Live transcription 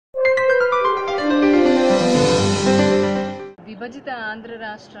విభజిత ఆంధ్ర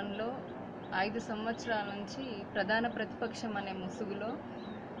రాష్ట్రంలో 5 సంవత్సరాల నుంచి ప్రధాన ప్రతిపక్షం అనే ముసుగులో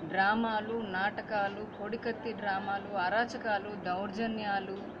డ్రామాలు, నాటకాలు, పొడికత్తి డ్రామాలు, అరాచకాలు,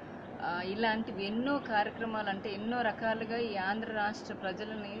 దౌర్జన్యాలు ఇలాంటివి ఎన్నో కార్యక్రమాలు అంటే ఎన్నో రకాలుగా ఈ ఆంధ్ర రాష్ట్ర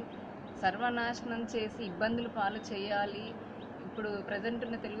ప్రజలని సర్వనాశనం చేసి ఇబ్బందులు పాలు చేయాలి. ఇప్పుడు ప్రజెంట్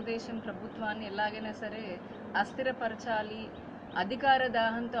ఉన్న తెలుగుదేశం ప్రభుత్వాన్ని ఎలాగైనా సరే అస్థిరపరచాలి, అధికార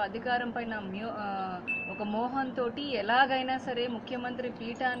దాహంతో అధికారం పైన ఒక మోహంతో ఎలాగైనా సరే ముఖ్యమంత్రి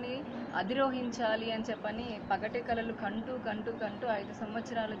పీఠాన్ని అధిరోహించాలి అని చెప్పని పగటి కలలు కంటూ 5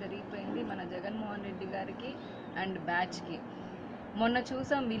 సంవత్సరాలు జరిగిపోయింది మన జగన్మోహన్ రెడ్డి గారికి అండ్ బ్యాచ్కి. మొన్న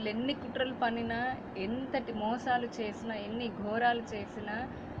చూసాం వీళ్ళు ఎన్ని కుట్రలు పన్నినా, ఎంతటి మోసాలు చేసినా, ఎన్ని ఘోరాలు చేసినా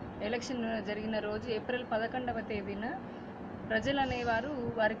ఎలక్షన్ జరిగిన రోజు ఏప్రిల్ 11వ తేదీన ప్రజలు అనేవారు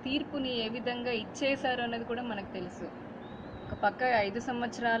వారి తీర్పుని ఏ విధంగా ఇచ్చేశారు అన్నది కూడా మనకు తెలుసు. ఒక పక్క 5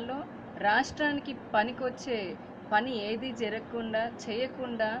 సంవత్సరాల్లో రాష్ట్రానికి పనికొచ్చే పని ఏది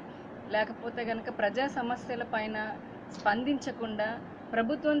చేయకుండా లేకపోతే కనుక ప్రజా సమస్యల పైన స్పందించకుండా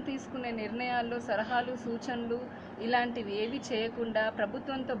ప్రభుత్వం తీసుకునే నిర్ణయాల్లో సలహాలు సూచనలు ఇలాంటివి ఏవి చేయకుండా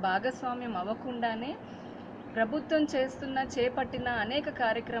ప్రభుత్వంతో భాగస్వామ్యం అవ్వకుండానే ప్రభుత్వం చేపట్టిన అనేక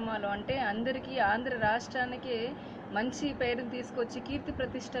కార్యక్రమాలు అంటే అందరికీ ఆంధ్ర రాష్ట్రానికి మంచి పేరును తీసుకొచ్చి కీర్తి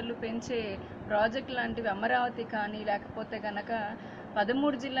ప్రతిష్టలు పెంచే ప్రాజెక్ట్ లాంటివి అమరావతి కానీ, లేకపోతే కనుక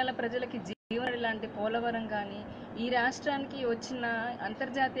 13 జిల్లాల ప్రజలకి జీవన లాంటి పోలవరం కానీ, ఈ రాష్ట్రానికి వచ్చిన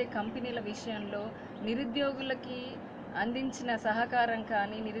అంతర్జాతీయ కంపెనీల విషయంలో నిరుద్యోగులకి అందించిన సహకారం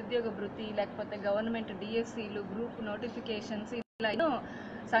కానీ, నిరుద్యోగ భృతి, లేకపోతే గవర్నమెంట్ డిఎస్సీలు, గ్రూప్ నోటిఫికేషన్స్, ఇలా ఎన్నో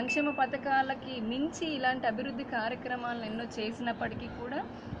సంక్షేమ పథకాలకి మించి ఇలాంటి అభివృద్ధి కార్యక్రమాలను ఎన్నో చేసినప్పటికీ కూడా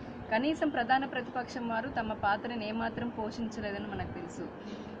కనీసం ప్రధాన ప్రతిపక్షం వారు తమ పాత్రను ఏమాత్రం పోషించలేదని మనకు తెలుసు.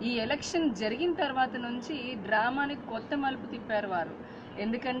 ఈ ఎలక్షన్ జరిగిన తర్వాత నుంచి డ్రామాని కొత్త మలుపు తిప్పారు వారు.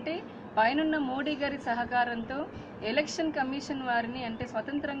 ఎందుకంటే పైనున్న మోడీ గారి సహకారంతో ఎలక్షన్ కమిషన్ వారిని అంటే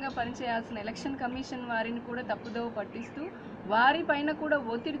స్వతంత్రంగా పనిచేయాల్సిన ఎలక్షన్ కమిషన్ వారిని కూడా తప్పుదోవ పట్టిస్తూ వారి పైన కూడా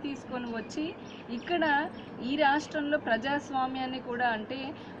ఒత్తిడి తీసుకొని వచ్చి ఇక్కడ ఈ రాష్ట్రంలో ప్రజాస్వామ్యాన్ని కూడా అంటే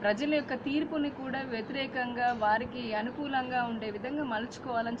ప్రజల యొక్క తీర్పుని కూడా వ్యతిరేకంగా వారికి అనుకూలంగా ఉండే విధంగా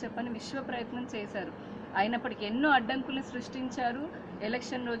మలుచుకోవాలని చెప్పని విశ్వ ప్రయత్నం చేశారు. అయినప్పటికీ ఎన్నో అడ్డంకులు సృష్టించారు.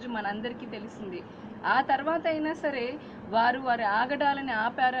 ఎలక్షన్ రోజు మనందరికీ తెలిసింది. ఆ తర్వాత అయినా సరే వారి ఆగడాలని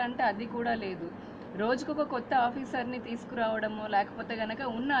ఆపారా అంటే అది కూడా లేదు. రోజుకొక కొత్త ఆఫీసర్ని తీసుకురావడము, లేకపోతే కనుక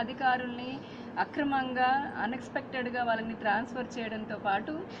ఉన్న అధికారుల్ని అక్రమంగా అన్ఎక్స్పెక్టెడ్గా వాళ్ళని ట్రాన్స్ఫర్ చేయడంతో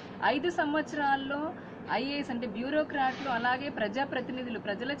పాటు 5 సంవత్సరాల్లో ఐఏఎస్ అంటే బ్యూరోక్రాట్లు, అలాగే ప్రజాప్రతినిధులు,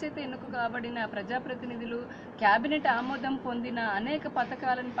 ప్రజల చేత ఎన్నుకు కాబడిన ప్రజాప్రతినిధులు, క్యాబినెట్ ఆమోదం పొందిన అనేక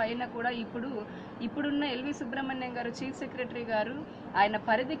పథకాలను పైన కూడా ఇప్పుడున్న ఎల్వి సుబ్రహ్మణ్యం గారు చీఫ్ సెక్రటరీ గారు ఆయన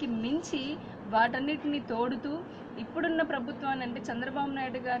పరిధికి మించి వాటన్నిటిని తోడుతూ ఇప్పుడున్న ప్రభుత్వాన్ని అంటే చంద్రబాబు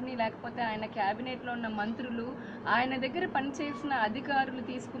నాయుడు గారిని, లేకపోతే ఆయన క్యాబినెట్లో ఉన్న మంత్రులు, ఆయన దగ్గర పనిచేసిన అధికారులు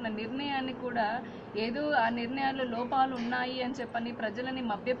తీసుకున్న నిర్ణయాన్ని కూడా ఏదో ఆ నిర్ణయాల్లో లోపాలు ఉన్నాయి అని చెప్పని ప్రజలని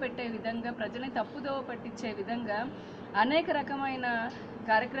మభ్యపెట్టే విధంగా, ప్రజల్ని తప్పుదోవ పట్టించే విధంగా అనేక రకమైన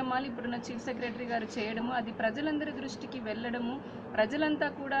కార్యక్రమాలు ఇప్పుడున్న చీఫ్ సెక్రటరీ గారు చేయడము, అది ప్రజలందరి దృష్టికి వెళ్ళడము, ప్రజలంతా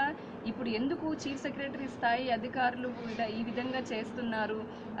కూడా ఇప్పుడు ఎందుకు చీఫ్ సెక్రటరీ స్థాయి అధికారులు ఈ విధంగా చేస్తున్నారు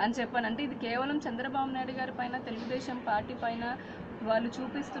అని చెప్పని అంటే ఇది కేవలం చంద్రబాబు నాయుడు గారి పైన, తెలుగుదేశం పార్టీ పైన వాళ్ళు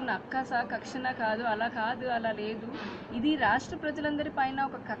చూపిస్తున్న కక్షణ కాదు, అలా లేదు. ఇది రాష్ట్ర ప్రజలందరి పైన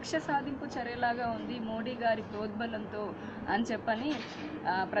ఒక కక్ష సాధింపు చర్యలాగా ఉంది మోడీ గారి ప్రోద్బలంతో అని చెప్పని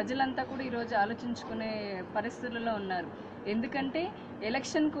ప్రజలంతా కూడా ఈరోజు ఆలోచించుకునే పరిస్థితులలో ఉన్నారు. ఎందుకంటే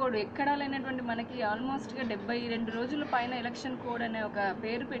ఎలక్షన్ కోడ్ ఎక్కడా లేనటువంటి మనకి ఆల్మోస్ట్గా 72 రోజుల పైన ఎలక్షన్ కోడ్ అనే ఒక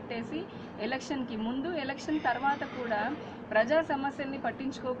పేరు పెట్టేసి ఎలక్షన్కి ముందు ఎలక్షన్ తర్వాత కూడా ప్రజా సమస్యల్ని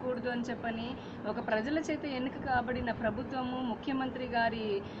పట్టించుకోకూడదు అని చెప్పని ఒక ప్రజల చేత ఎన్నిక కాబడిన ప్రభుత్వము, ముఖ్యమంత్రి గారి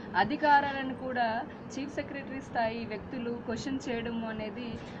అధికారాలను కూడా చీఫ్ సెక్రటరీ స్థాయి వ్యక్తులు క్వశ్చన్ చేయడము అనేది,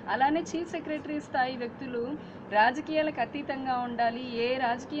 అలానే చీఫ్ సెక్రటరీ స్థాయి వ్యక్తులు రాజకీయాలకు అతీతంగా ఉండాలి, ఏ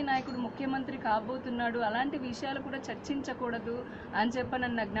రాజకీయ నాయకుడు ముఖ్యమంత్రి కాబోతున్నాడు అలాంటి విషయాలు కూడా చర్చించకూడదు అని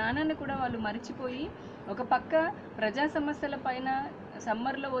చెప్పనన్న జ్ఞానాన్ని కూడా వాళ్ళు మరిచిపోయి ఒక పక్క ప్రజా సమస్యల పైన,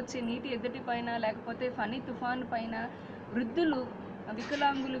 సమ్మర్లో వచ్చే నీటి ఎద్దటి పైన, లేకపోతే ఫనీ తుఫాను పైన, వృద్ధులు,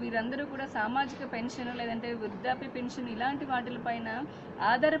 వికలాంగులు వీరందరూ కూడా సామాజిక పెన్షన్ లేదంటే వృద్ధాప్య పెన్షన్ ఇలాంటి వాటిపైన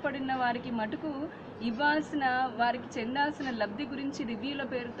ఆధారపడిన వారికి మటుకు ఇవ్వాల్సిన, వారికి చెందాల్సిన లబ్ధి గురించి రివ్యూల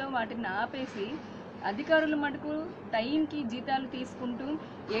పేరుతో వాటిని ఆపేసి అధికారులు మటుకు టైంకి జీతాలు తీసుకుంటూ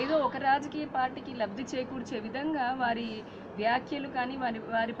ఏదో ఒక రాజకీయ పార్టీకి లబ్ధి చేకూర్చే విధంగా వారి వ్యాఖ్యలు కానీ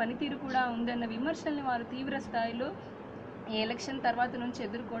వారి పనితీరు కూడా ఉందన్న విమర్శల్ని వారు తీవ్ర స్థాయిలో ఈ ఎలక్షన్ తర్వాత నుంచి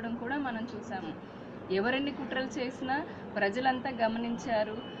ఎదుర్కోవడం కూడా మనం చూసాము. ఎవరెన్ని కుట్రలు చేసినా ప్రజలంతా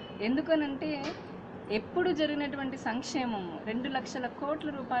గమనించారు. ఎందుకనంటే ఎప్పుడు జరిగినటువంటి సంక్షేమం 2 లక్షల కోట్ల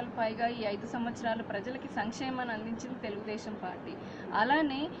రూపాయలు పైగా ఈ 5 సంవత్సరాలు ప్రజలకి సంక్షేమాన్ని అందించింది తెలుగుదేశం పార్టీ.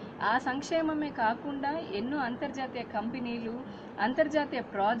 అలానే ఆ సంక్షేమమే కాకుండా ఎన్నో అంతర్జాతీయ కంపెనీలు, అంతర్జాతీయ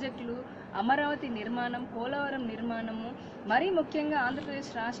ప్రాజెక్టులు, అమరావతి నిర్మాణం, పోలవరం నిర్మాణము, మరీ ముఖ్యంగా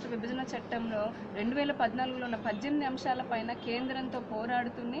ఆంధ్రప్రదేశ్ రాష్ట్ర విభజన చట్టంలో 2014లో ఉన్న 18 అంశాలపైన కేంద్రంతో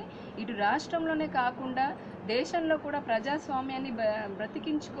పోరాడుతూనే ఇటు రాష్ట్రంలోనే కాకుండా దేశంలో కూడా ప్రజాస్వామ్యాన్ని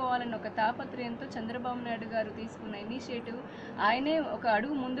బ్రతికించుకోవాలని ఒక తాపత్రయంతో చంద్రబాబు నాయుడు గారు తీసుకున్న ఇనిషియేటివ్, ఆయనే ఒక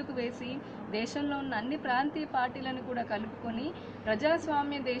అడుగు ముందుకు వేసి దేశంలో ఉన్న అన్ని ప్రాంతీయ పార్టీలను కూడా కలుపుకొని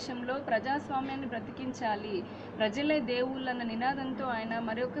ప్రజాస్వామ్య దేశంలో ప్రజాస్వామ్యాన్ని బ్రతికించాలి, ప్రజలే దేవుళ్ళు అన్న నినాదంతో ఆయన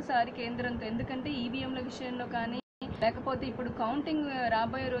మరొకసారి కేంద్రంతో, ఎందుకంటే ఈవీఎంల విషయంలో కానీ లేకపోతే ఇప్పుడు కౌంటింగ్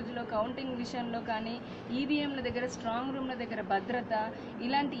రాబోయే రోజుల్లో కౌంటింగ్ విషయంలో కానీ ఈవీఎంల దగ్గర స్ట్రాంగ్ రూమ్ల దగ్గర భద్రత,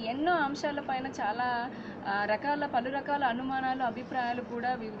 ఇలాంటి ఎన్నో అంశాలపైన చాలా పలు రకాల అనుమానాలు, అభిప్రాయాలు కూడా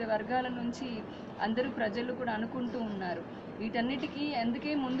వివిధ వర్గాల నుంచి అందరూ ప్రజలు కూడా అనుకుంటూ ఉన్నారు. వీటన్నిటికీ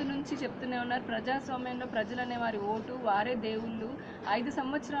అందుకే ముందు నుంచి చెప్తూనే ఉన్నారు, ప్రజాస్వామ్యంలో ప్రజలు అనే వారి ఓటు, వారే దేవుళ్ళు. 5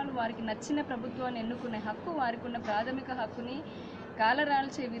 సంవత్సరాలు వారికి నచ్చిన ప్రభుత్వాన్ని ఎన్నుకునే హక్కు, వారికి ఉన్న ప్రాథమిక హక్కుని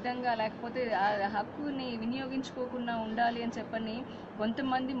కాలరాల్చే విధంగా లేకపోతే ఆ హక్కుని వినియోగించుకోకుండా ఉండాలి అని చెప్పని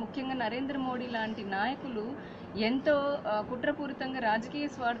కొంతమంది, ముఖ్యంగా నరేంద్ర మోడీ లాంటి నాయకులు ఎంతో కుట్రపూరితంగా రాజకీయ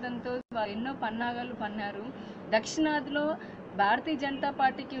స్వార్థంతో ఎన్నో పన్నాగాలు పన్నారు. దక్షిణాదిలో భారతీయ జనతా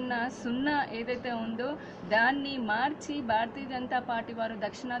పార్టీకి ఉన్న 0 ఏదైతే ఉందో దాన్ని మార్చి భారతీయ జనతా పార్టీ వారు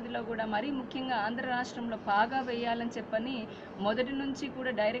దక్షిణాదిలో కూడా మరీ ముఖ్యంగా ఆంధ్ర రాష్ట్రంలో పాగా వేయాలని చెప్పని మొదటి నుంచి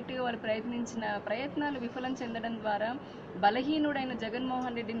కూడా డైరెక్ట్గా వాళ్ళు ప్రయత్నించిన ప్రయత్నాలు విఫలం చెందడం ద్వారా బలహీనుడైన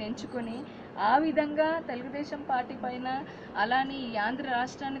జగన్మోహన్ రెడ్డిని ఎంచుకొని ఆ విధంగా తెలుగుదేశం పార్టీ పైన అలానే ఈ ఆంధ్ర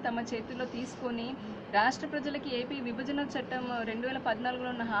రాష్ట్రాన్ని తమ చేతుల్లో తీసుకొని రాష్ట్ర ప్రజలకి ఏపీ విభజన చట్టం 2014లో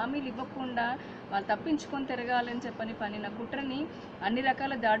ఉన్న హామీలు ఇవ్వకుండా వాళ్ళు తప్పించుకొని తిరగాలని చెప్పని పనిన కుట్రని అన్ని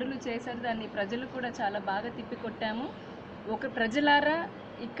రకాల దాడులు చేశారు. దాన్ని ప్రజలు కూడా చాలా బాగా తిప్పికొట్టాము. ఒక ప్రజలారా,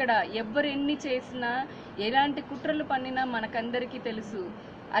 ఇక్కడ ఎవ్వరు ఎన్ని చేసినా ఎలాంటి కుట్రలు పన్నినా మనకందరికీ తెలుసు.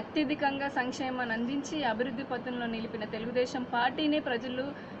 అత్యధికంగా సంక్షేమాన్ని అందించి అభివృద్ధి పథంలో నిలిపిన తెలుగుదేశం పార్టీనే ప్రజలు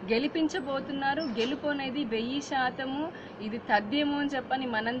గెలిపించబోతున్నారు. గెలుపు అనేది 1000%, ఇది తథ్యము అని చెప్పని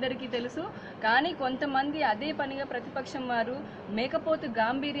మనందరికీ తెలుసు. కానీ కొంతమంది అదే పనిగా ప్రతిపక్షం వారు మేకపోతు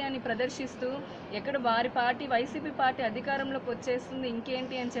గాంభీర్యాన్ని ప్రదర్శిస్తూ ఎక్కడ వారి పార్టీ వైసీపీ పార్టీ అధికారంలోకి వచ్చేస్తుంది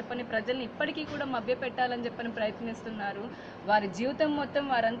ఇంకేంటి అని చెప్పని ప్రజల్ని ఇప్పటికీ కూడా మభ్యపెట్టాలని చెప్పని ప్రయత్నిస్తున్నారు. వారి జీవితం మొత్తం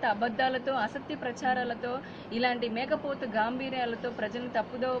వారంతా అబద్ధాలతో, అసత్య ప్రచారాలతో, ఇలాంటి మేకపోతు గాంభీర్యాలతో ప్రజల్ని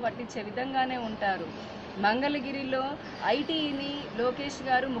తప్పుదోవ పట్టించే విధంగానే ఉంటారు. మంగళగిరిలో ఐటీని లోకేష్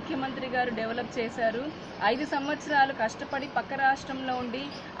గారు, ముఖ్యమంత్రి గారు డెవలప్ చేశారు. 5 సంవత్సరాలు కష్టపడి పక్క రాష్ట్రంలో ఉండి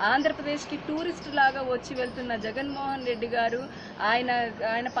ఆంధ్రప్రదేశ్కి టూరిస్ట్ లాగా వచ్చి వెళ్తున్న జగన్మోహన్ రెడ్డి గారు,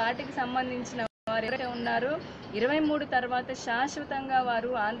 ఆయన పార్టీకి సంబంధించిన వారు ఎవరైతే ఉన్నారో 23 తర్వాత శాశ్వతంగా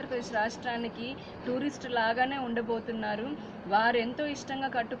వారు ఆంధ్రప్రదేశ్ రాష్ట్రానికి టూరిస్ట్ లాగానే ఉండబోతున్నారు. వారు ఎంతో ఇష్టంగా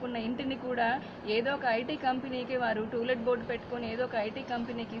కట్టుకున్న ఇంటిని కూడా ఏదో ఒక ఐటీ కంపెనీకి వారు టూలెట్ బోర్డు పెట్టుకొని ఏదో ఒక ఐటీ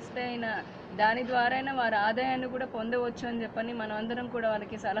కంపెనీకి ఇస్తే అయినా దాని ద్వారా వారి ఆదాయాన్ని కూడా పొందవచ్చు అని చెప్పని మనం అందరం కూడా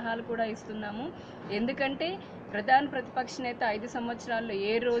వాళ్ళకి సలహాలు కూడా ఇస్తున్నాము. ఎందుకంటే ప్రధాన ప్రతిపక్ష నేత 5 సంవత్సరాల్లో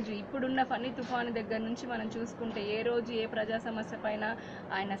ఏ రోజు, ఇప్పుడున్న ఫనీ తుఫాను దగ్గర నుంచి మనం చూసుకుంటే ఏ రోజు ఏ ప్రజా సమస్య పైన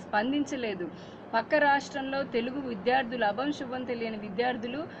ఆయన స్పందించలేదు. పక్క రాష్ట్రంలో తెలుగు విద్యార్థులు, అభం శుభం తెలియని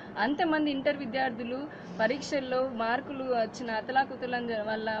విద్యార్థులు, అంతమంది ఇంటర్ విద్యార్థులు పరీక్షల్లో మార్కులు వచ్చిన అతలాకుతలం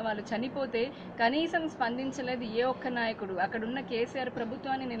వల్ల వాళ్ళు చనిపోతే కనీసం స్పందించలేదు ఏ ఒక్క నాయకుడు. అక్కడున్న కేసీఆర్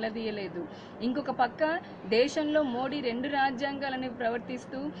ప్రభుత్వాన్ని నిలదీయలేదు. ఇంకొక పక్క దేశంలో మోడీ 2 రాజ్యాంగాలని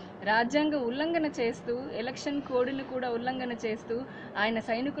ప్రవర్తిస్తూ రాజ్యాంగ ఉల్లంఘన చేస్తూ ఎలక్షన్ కోడ్ని కూడా ఉల్లంఘన చేస్తూ ఆయన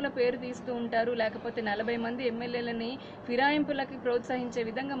సైనికుల పేరు తీస్తూ ఉంటారు. లేకపోతే 40 మంది ఎమ్మెల్యేలని ఫిరాయింపులకి ప్రోత్సహించే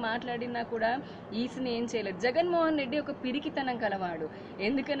విధంగా మాట్లాడినా కూడా ఈసీని ఏం చేయలేదు. జగన్మోహన్ రెడ్డి ఒక పిరికితనం కలవాడు.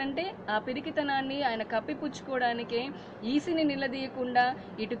 ఎందుకనంటే ఆ పిరికితనాన్ని ఆయన కప్పిపుచ్చుకోవడానికే ఈసీని నిలదీయకుండా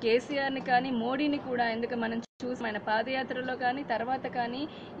ఇటు కేసీఆర్ని కానీ మోడీని కూడా, ఎందుకు మనం చూసి ఆయన పాదయాత్రలో కానీ తర్వాత కానీ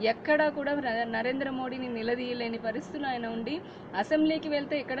ఎక్కడా కూడా నరేంద్ర మోడీని నిలదీయలేని పరిస్థితులు ఆయన ఉండి అసెంబ్లీకి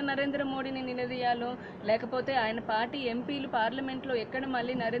వెళ్తే ఎక్కడ నరేంద్ర మోడీని నిలదీయాలో, లేకపోతే ఆయన పార్టీ ఎంపీలు పార్లమెంట్లో ఎక్కడ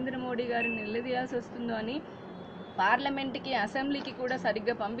మళ్ళీ నరేంద్ర మోడీ గారిని నిలదీయాల్సి వస్తుందో అని పార్లమెంట్కి అసెంబ్లీకి కూడా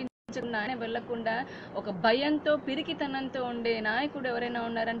సరిగ్గా ఆయన వెళ్లకుండా ఒక భయంతో పిరికితనంతో ఉండే నాయకుడు ఎవరైనా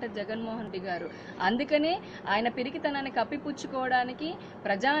ఉన్నారంటే జగన్మోహన్ రెడ్డి గారు. అందుకనే ఆయన పిరికితనాన్ని కప్పిపుచ్చుకోవడానికి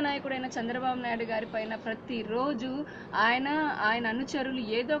ప్రజానాయకుడైన చంద్రబాబు నాయుడు గారి పైన ప్రతిరోజు ఆయన అనుచరులు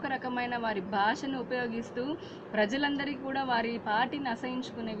ఏదో ఒక రకమైన వారి భాషను ఉపయోగిస్తూ ప్రజలందరికీ కూడా వారి పార్టీని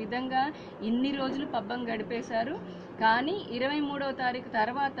అసహించుకునే విధంగా ఇన్ని రోజులు పబ్బం గడిపేశారు. కానీ 23వ తారీఖు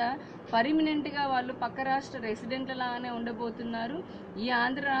తర్వాత పర్మనెంట్గా వాళ్ళు పక్క రాష్ట్ర రెసిడెంట్లలానే ఉండబోతున్నారు. ఈ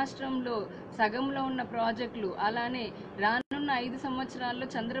ఆంధ్ర రాష్ట్రంలో సగంలో ఉన్న ప్రాజెక్టులు, అలానే రానున్న రానున్న 5 సంవత్సరాల్లో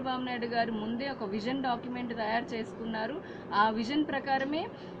చంద్రబాబు నాయుడు గారు ముందే ఒక విజన్ డాక్యుమెంట్ తయారు చేసుకున్నారు. ఆ విజన్ ప్రకారమే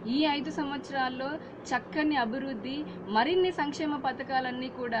ఈ 5 సంవత్సరాల్లో చక్కని అభివృద్ధి, మరిన్ని సంక్షేమ పథకాలన్నీ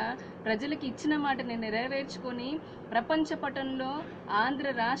కూడా ప్రజలకు ఇచ్చిన మాటని నెరవేర్చుకొని ప్రపంచ పటంలో ఆంధ్ర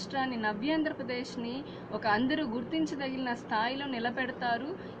రాష్ట్రాన్ని, నవ్యాంధ్రప్రదేశ్ని ఒక అందరూ గుర్తించదగిన స్థాయిలో నిలబెడతారు.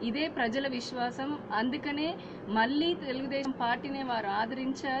 ఇదే ప్రజల విశ్వాసం. అందుకనే మళ్ళీ తెలుగుదేశం పార్టీని వారు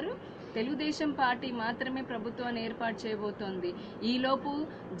ఆదరించారు. తెలుగుదేశం పార్టీ మాత్రమే ప్రభుత్వాన్ని ఏర్పాటు చేయబోతోంది. ఈలోపు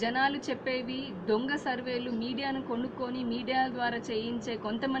జనాలు చెప్పేవి దొంగ సర్వేలు, మీడియాను కొనుక్కొని మీడియా ద్వారా చేయించే,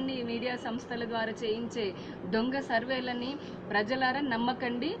 కొంతమంది మీడియా సంస్థల ద్వారా చేయించే దొంగ సర్వేలని ప్రజలారా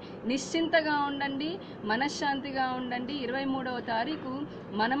నమ్మకండి. నిశ్చింతగా ఉండండి, మనశ్శాంతిగా ఉండండి. 23వ తారీఖు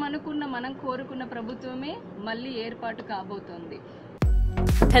మనం కోరుకున్న ప్రభుత్వమే మళ్ళీ ఏర్పాటు కాబోతోంది.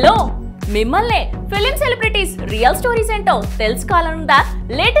 హలో, మిమ్మల్నే ఫిలిం సెలబ్రిటీస్ రియల్ స్టోరీస్ ఏంటో తెలుసుకోవాలనుందా?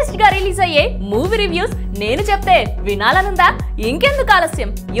 లేటెస్ట్ గా రిలీజ్ అయ్యే మూవీ రివ్యూస్ నేను చెప్తే వినాలనుందా? ఇంకెందుకు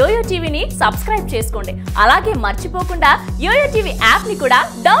ఆలస్యం, యోయో టీవీని సబ్స్క్రైబ్ చేసుకోండి. అలాగే మర్చిపోకుండా యోయో టీవీ యాప్ ని కూడా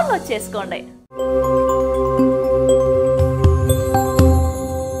డౌన్లోడ్ చేసుకోండి.